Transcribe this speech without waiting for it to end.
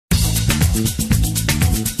Thank you.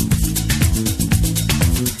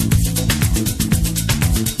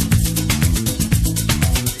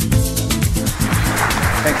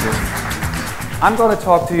 I'm going to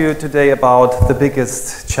talk to you today about the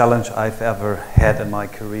biggest challenge I've ever had in my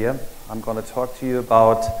career. I'm going to talk to you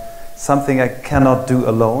about something I cannot do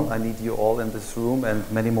alone. I need you all in this room and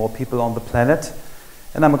many more people on the planet.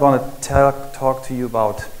 And I'm going to talk to you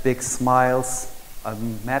about big smiles, a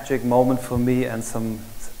magic moment for me, and some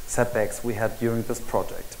setbacks we had during this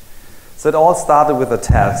project. So it all started with a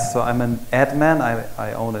task. So I'm an ad man.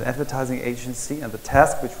 I own an advertising agency, and the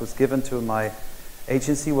task which was given to my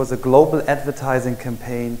agency was a global advertising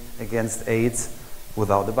campaign against AIDS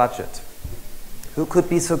without a budget. Who could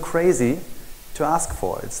be so crazy to ask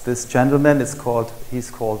for? It's this gentleman,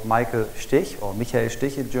 he's called Michael Stich, or Michael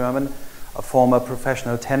Stich in German, a former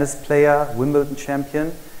professional tennis player, Wimbledon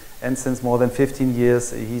champion, and since more than 15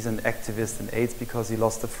 years he's an activist in AIDS because he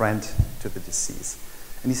lost a friend to the disease.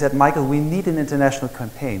 And he said, Michael, we need an international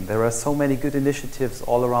campaign. There are so many good initiatives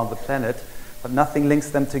all around the planet, but nothing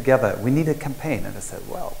links them together. We need a campaign. And I said,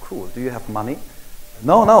 well, cool, do you have money?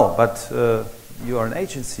 No, but you are an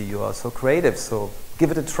agency, you are so creative, so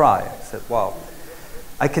give it a try. I said, wow.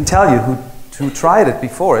 I can tell you who tried it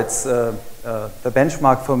before. It's the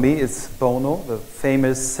benchmark for me is Bono, the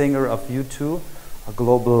famous singer of U2, a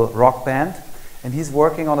global rock band. And he's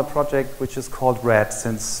working on a project which is called RED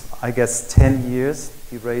since, I guess, 10 years.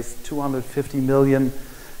 He raised $250 million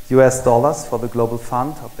for the global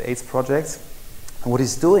fund of the AIDS projects. And what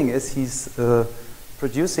he's doing is he's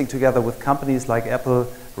producing together with companies like Apple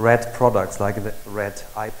RED products, like the RED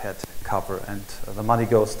iPad cover, and the money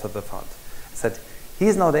goes to the fund. He said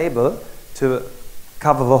he's not able to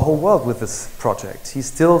cover the whole world with this project. He's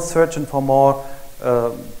still searching for more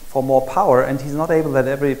power, and he's not able that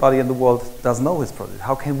everybody in the world does know his project.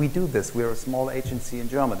 How can we do this? We're a small agency in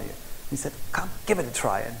Germany. He said, come, give it a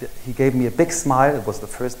try. And he gave me a big smile. It was the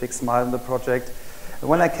first big smile in the project. And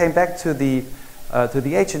when I came back to the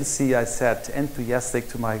agency, I said, enthusiastic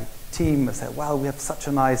to my team, I said, well, we have such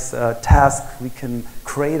a nice task. We can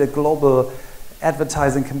create a global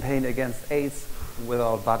advertising campaign against AIDS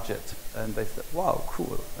without budget. And they said, wow,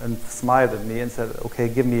 cool, and smiled at me and said, okay,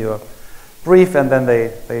 give me your brief, and then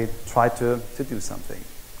they tried to do something.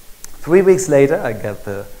 3 weeks later, I get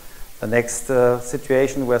the next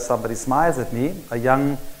situation where somebody smiles at me, a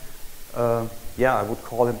young, I would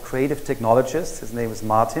call him creative technologist. His name is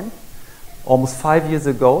Martin. Almost 5 years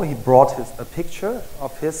ago, he brought a picture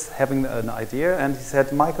of his having an idea, and he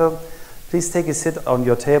said, Michael, please take a seat on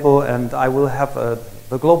your table, and I will have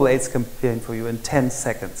the global AIDS campaign for you in 10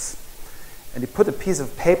 seconds. And he put a piece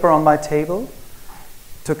of paper on my table,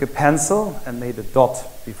 took a pencil and made a dot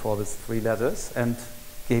before these 3 letters and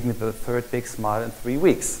gave me the third big smile in 3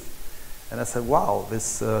 weeks. And I said, wow,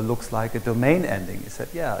 this looks like a domain ending. He said,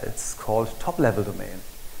 yeah, it's called top-level domain.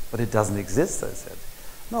 But it doesn't exist, I said.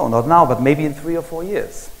 No, not now, but maybe in 3 or 4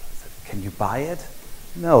 years. I said, can you buy it?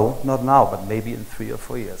 No, not now, but maybe in 3 or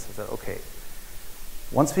 4 years. I said, okay.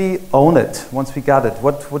 Once we own it, once we got it,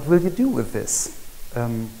 what will you do with this?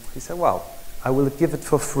 He said, well, I will give it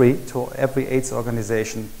for free to every AIDS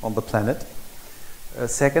organization on the planet.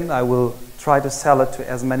 Second, I will try to sell it to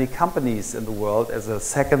as many companies in the world as a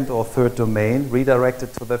second or third domain, redirect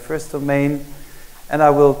it to their first domain. And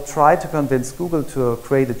I will try to convince Google to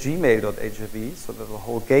create a gmail.hiv so that the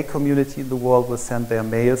whole gay community in the world will send their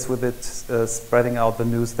mails with it, spreading out the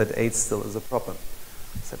news that AIDS still is a problem.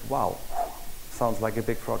 I said, wow, sounds like a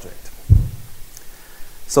big project.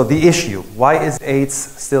 So the issue, why is AIDS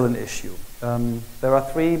still an issue? There are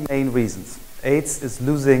 3 main reasons. AIDS is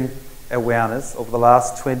losing awareness. Over the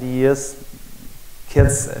last 20 years,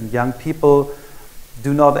 kids and young people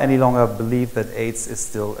do not any longer believe that AIDS is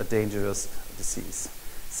still a dangerous disease.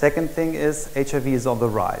 Second thing is HIV is on the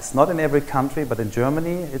rise. Not in every country, but in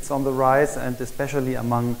Germany it's on the rise, and especially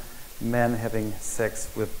among men having sex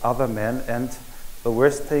with other men. And the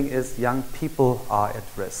worst thing is young people are at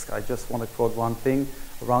risk. I just want to quote one thing.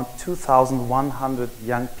 Around 2,100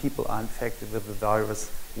 young people are infected with the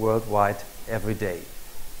virus worldwide every day.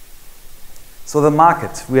 So the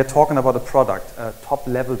market, we are talking about a product, a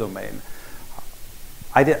top-level domain.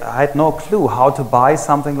 I had no clue how to buy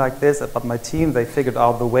something like this, but my team, they figured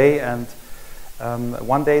out the way, and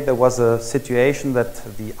one day there was a situation that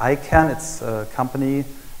the ICANN, it's a company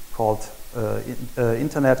called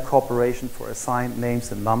Internet Corporation for Assigned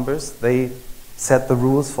Names and Numbers, they set the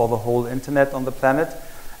rules for the whole internet on the planet.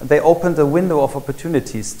 And they opened a window of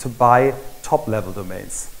opportunities to buy top-level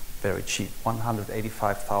domains, very cheap,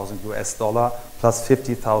 $185,000 plus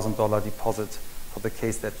 $50,000 deposit for the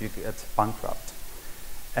case that you get bankrupt.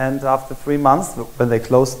 And after 3 months, when they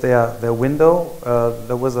closed their window,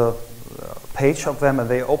 there was a page of them, and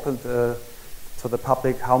they opened to the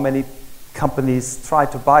public how many companies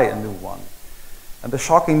tried to buy a new one. And the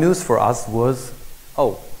shocking news for us was,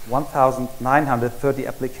 1,930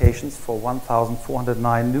 applications for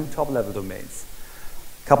 1,409 new top-level domains.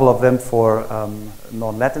 A couple of them for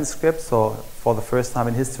non-Latin scripts, so for the first time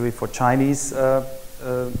in history for Chinese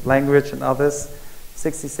language and others.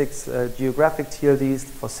 66 geographic TLDs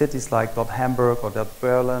for cities like .Hamburg or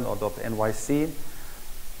 .Berlin or .NYC.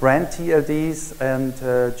 Brand TLDs and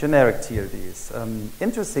generic TLDs.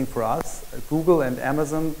 Interesting for us, Google and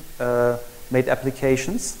Amazon made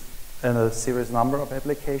applications, and a serious number of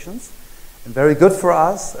applications. And very good for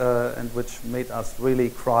us, and which made us really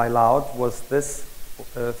cry loud, was this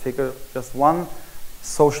figure, just one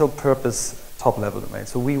social purpose top-level domain.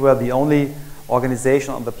 So we were the only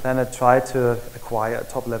organization on the planet tried to acquire a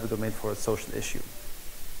top-level domain for a social issue.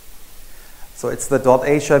 So it's the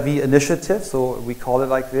 .hiv initiative, so we call it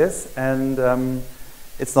like this, and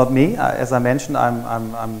it's not me. As I mentioned,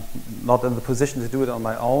 I'm not in the position to do it on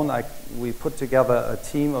my own. We put together a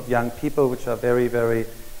team of young people which are very, very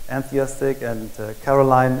enthusiastic, and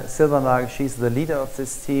Caroline Silvernagel, she's the leader of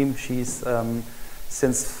this team. She's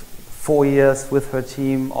since 4 years with her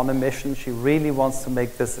team on a mission. She really wants to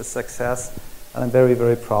make this a success, and I'm very,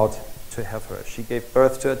 very proud to have her. She gave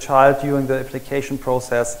birth to a child during the application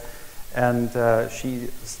process, and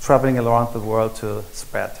she's traveling around the world to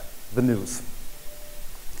spread the news.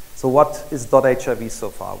 So what is .hiv so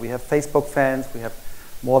far? We have Facebook fans, we have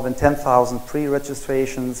more than 10,000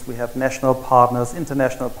 pre-registrations, we have national partners,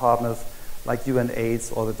 international partners like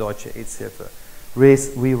UNAIDS or the Deutsche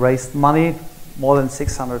AIDS-Hilfe. We raised money, more than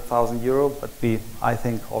 600,000 euro, but we, I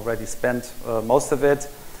think, already spent most of it.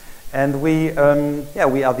 And we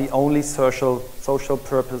are the only social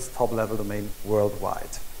purpose top-level domain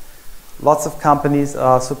worldwide. Lots of companies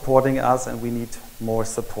are supporting us, and we need more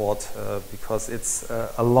support because it's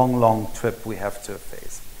a long, long trip we have to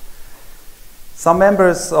face. Some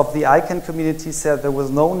members of the ICANN community said there was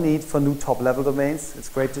no need for new top-level domains. It's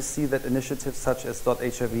great to see that initiatives such as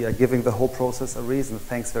 .hiv are giving the whole process a reason.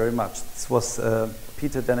 Thanks very much. This was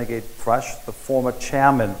Peter Denegate-Thrush, the former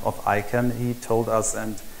chairman of ICANN. He told us,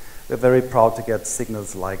 and we're very proud to get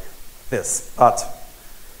signals like this. But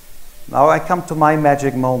now I come to my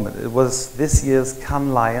magic moment. It was this year's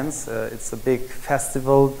Cannes Lions. It's a big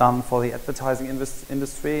festival done for the advertising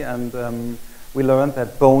industry, and we learned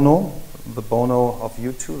that Bono, the Bono of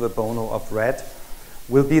U2, the Bono of Red,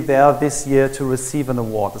 will be there this year to receive an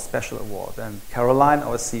award, a special award. And Caroline,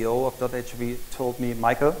 our CEO of .hiv, told me,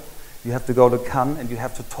 Michael, you have to go to Cannes and you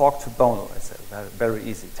have to talk to Bono. I said, very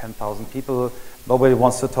easy, 10,000 people, nobody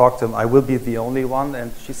wants to talk to him. I will be the only one.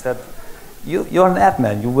 And she said, you're an ad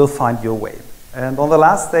man, you will find your way. And on the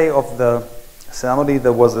last day of the ceremony,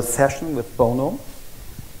 there was a session with Bono,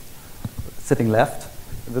 sitting left.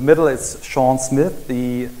 In the middle is Sean Smith,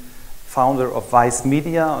 the founder of Vice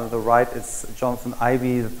Media. On the right is Jonathan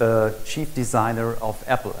Ive, the chief designer of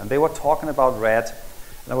Apple. And they were talking about Red.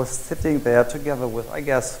 And I was sitting there together with, I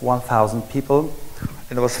guess, 1,000 people.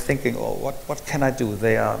 And I was thinking, what can I do?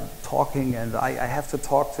 They are talking, and I have to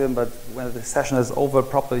talk to him, but when the session is over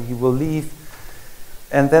properly, he will leave.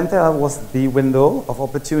 And then there was the window of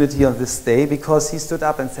opportunity on this day, because he stood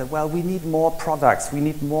up and said, well, we need more products. We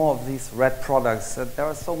need more of these Red products. There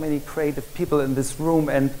are so many creative people in this room,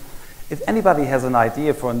 and if anybody has an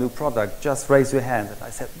idea for a new product, just raise your hand. And I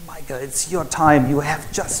said, Michael, it's your time. You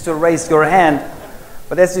have just to raise your hand.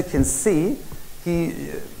 But as you can see, he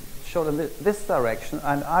showed this direction,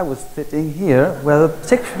 and I was sitting here where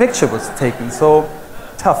the picture was taken, so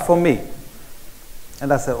tough for me.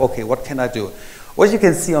 And I said, okay, what can I do? What you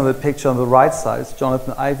can see on the picture on the right side is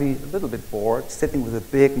Jonathan Ive, a little bit bored, sitting with a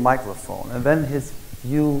big microphone, and then his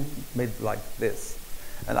view made like this.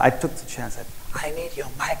 And I took the chance and said, I need your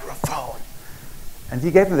microphone. And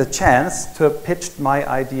he gave me the chance to pitch my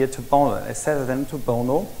idea to Bono. And I said then to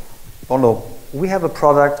Bono, we have a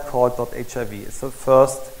product called .hiv. It's the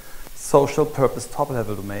first social purpose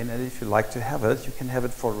top-level domain, and if you like to have it, you can have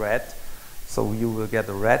it for Red. So you will get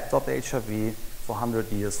a Red.hiv for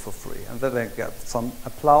 100 years for free. And then I got some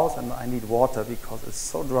applause, and I need water because it's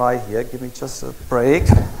so dry here. Give me just a break.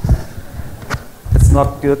 It's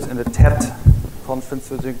not good in the TED conference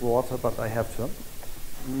to drink water, but I have to.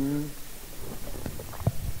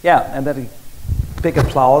 Yeah, and then a big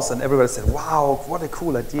applause, and everybody said, wow, what a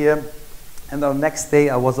cool idea. And the next day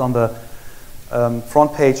I was on the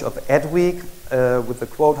front page of Adweek with the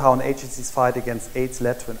quote, how an agency's fight against AIDS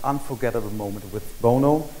led to an unforgettable moment with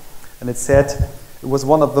Bono. And it said, It was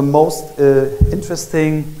one of the most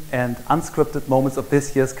interesting and unscripted moments of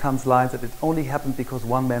this year's Cannes Lions, and it only happened because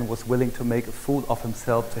one man was willing to make a fool of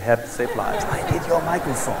himself to help save lives. I need your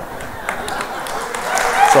microphone.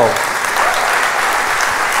 So,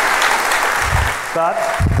 but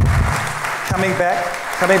coming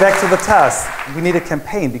back to the task, we need a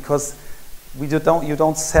campaign because you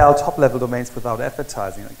don't sell top-level domains without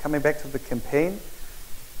advertising. And coming back to the campaign,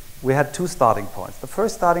 we had two starting points. The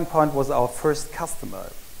first starting point was our first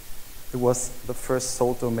customer. It was the first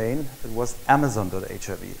sold domain. It was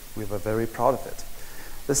Amazon.hiv. We were very proud of it.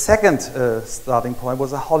 The second starting point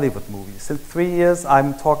was a Hollywood movie. Since 3 years,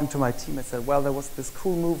 I'm talking to my team and said, well, there was this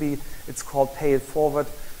cool movie. It's called Pay It Forward.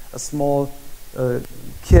 A small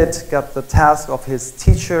kid got the task of his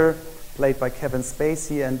teacher, played by Kevin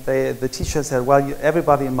Spacey, and the teacher said, well,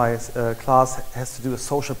 everybody in my class has to do a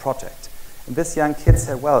social project. And this young kid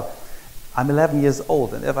said, well, I'm 11 years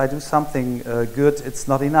old, and if I do something good, it's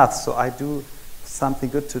not enough. So I do something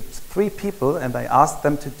good to 3 people, and I asked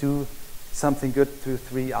them to do something good to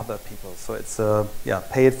 3 other people. So it's a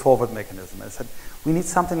pay it forward mechanism. I said, we need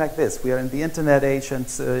something like this. We are in the internet age and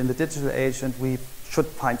in the digital age, and we should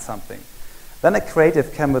find something. Then a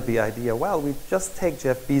creative came with the idea, well, we just take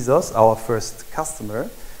Jeff Bezos, our first customer,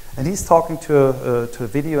 and he's talking to a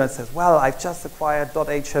video and says, well, I've just acquired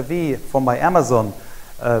 .hiv from my Amazon,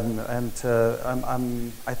 I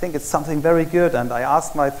think it's something very good. And I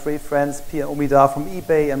asked my 3 friends, Pierre Omidar from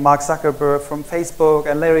eBay and Mark Zuckerberg from Facebook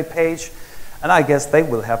and Larry Page, and I guess they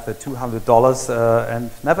will have the $200,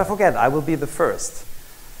 and never forget, I will be the first.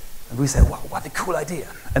 And we said, wow, what a cool idea.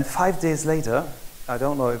 And 5 days later, I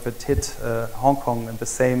don't know if it hit Hong Kong in the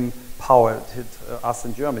same power it hit us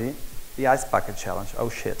in Germany, the Ice Bucket Challenge. Oh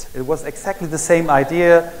shit. It was exactly the same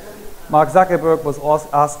idea. Mark Zuckerberg was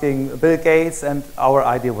asking Bill Gates, and our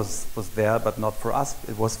idea was there, but not for us.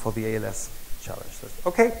 It was for the ALS challenge.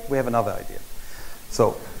 Okay, we have another idea.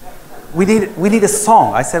 So we need a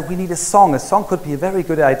song. I said we need a song. A song could be a very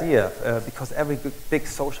good idea because every big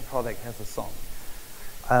social product has a song.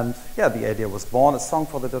 And yeah, the idea was born, a song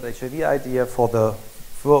for the .hiv idea for the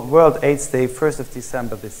World AIDS Day, 1st of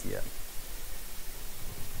December this year.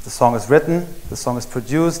 The song is written, the song is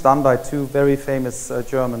produced, done by 2 very famous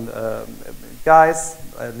German guys.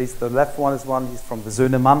 At least the left one is one, he's from the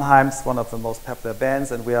Söhne Mannheims, one of the most popular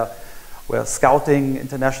bands, and we are scouting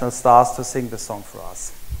international stars to sing the song for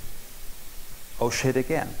us. Oh shit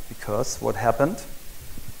again, because what happened?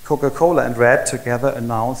 Coca-Cola and Red together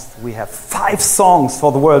announced we have 5 songs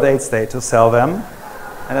for the World AIDS Day to sell them.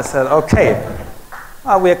 And I said, okay,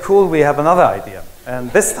 we are cool, we have another idea.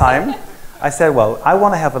 And this time, I said, well, I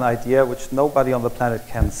want to have an idea which nobody on the planet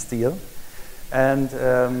can steal. And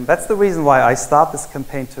that's the reason why I start this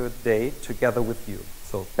campaign today together with you.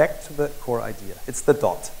 So back to the core idea. It's the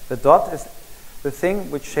dot. The dot is the thing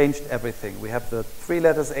which changed everything. We have the 3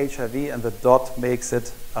 letters HIV, and the dot makes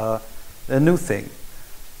it a new thing.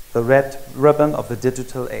 The red ribbon of the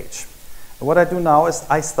digital age. And what I do now is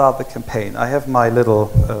I start the campaign. I have my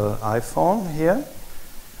little iPhone here,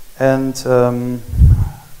 and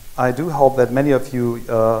I do hope that many of you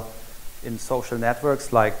in social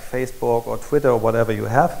networks like Facebook or Twitter or whatever you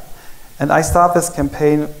have, and I start this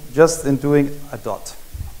campaign just in doing a dot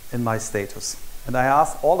in my status. And I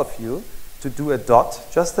ask all of you to do a dot,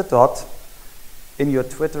 just a dot, in your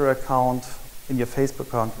Twitter account, in your Facebook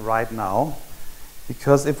account right now.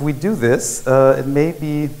 Because if we do this, it may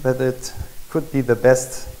be that it could be the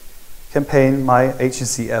best campaign my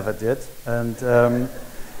agency ever did. And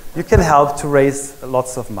you can help to raise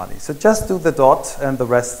lots of money. So just do the dot and the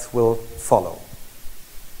rest will follow.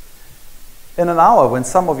 In an hour, when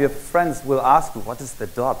some of your friends will ask you, what is the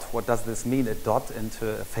dot? What does this mean, a dot into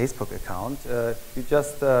a Facebook account? You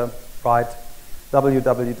just write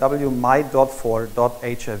www.my.for.hiv,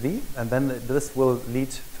 and then this will lead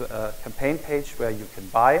to a campaign page where you can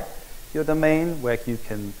buy your domain, where you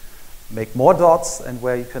can make more dots, and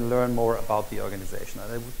where you can learn more about the organization.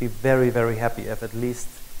 And I would be very, very happy if at least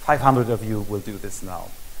 500 of you will do this now.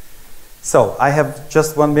 So I have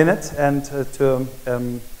just 1 minute, and to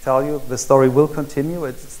tell you the story will continue.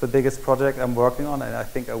 It's the biggest project I'm working on, and I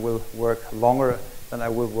think I will work longer than I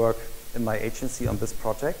will work in my agency on this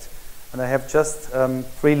project. And I have just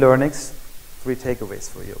 3 learnings, 3 takeaways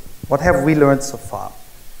for you. What have we learned so far?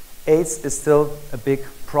 AIDS is still a big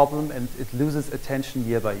problem, and it loses attention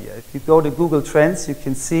year by year. If you go to Google Trends, you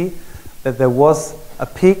can see that there was a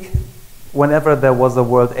peak whenever there was a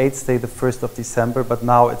World AIDS Day, the 1st of December, but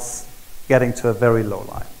now it's getting to a very low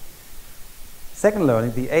line. Second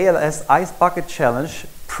learning, the ALS Ice Bucket Challenge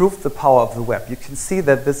proved the power of the web. You can see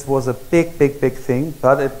that this was a big, big, big thing,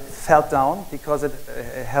 but it fell down because it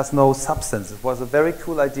has no substance. It was a very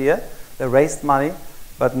cool idea. They raised money,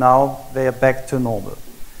 but now they are back to normal.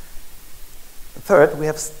 Third, we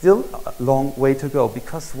have still a long way to go,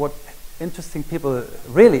 because what interesting people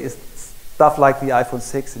really is stuff like the iPhone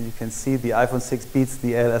 6, and you can see the iPhone 6 beats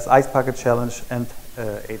the ALS Ice Bucket Challenge and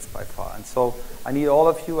AIDS by far. And so I need all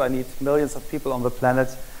of you, I need millions of people on the planet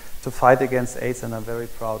to fight against AIDS, and I'm very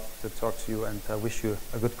proud to talk to you, and I wish you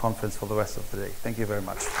a good conference for the rest of the day. Thank you very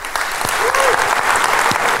much.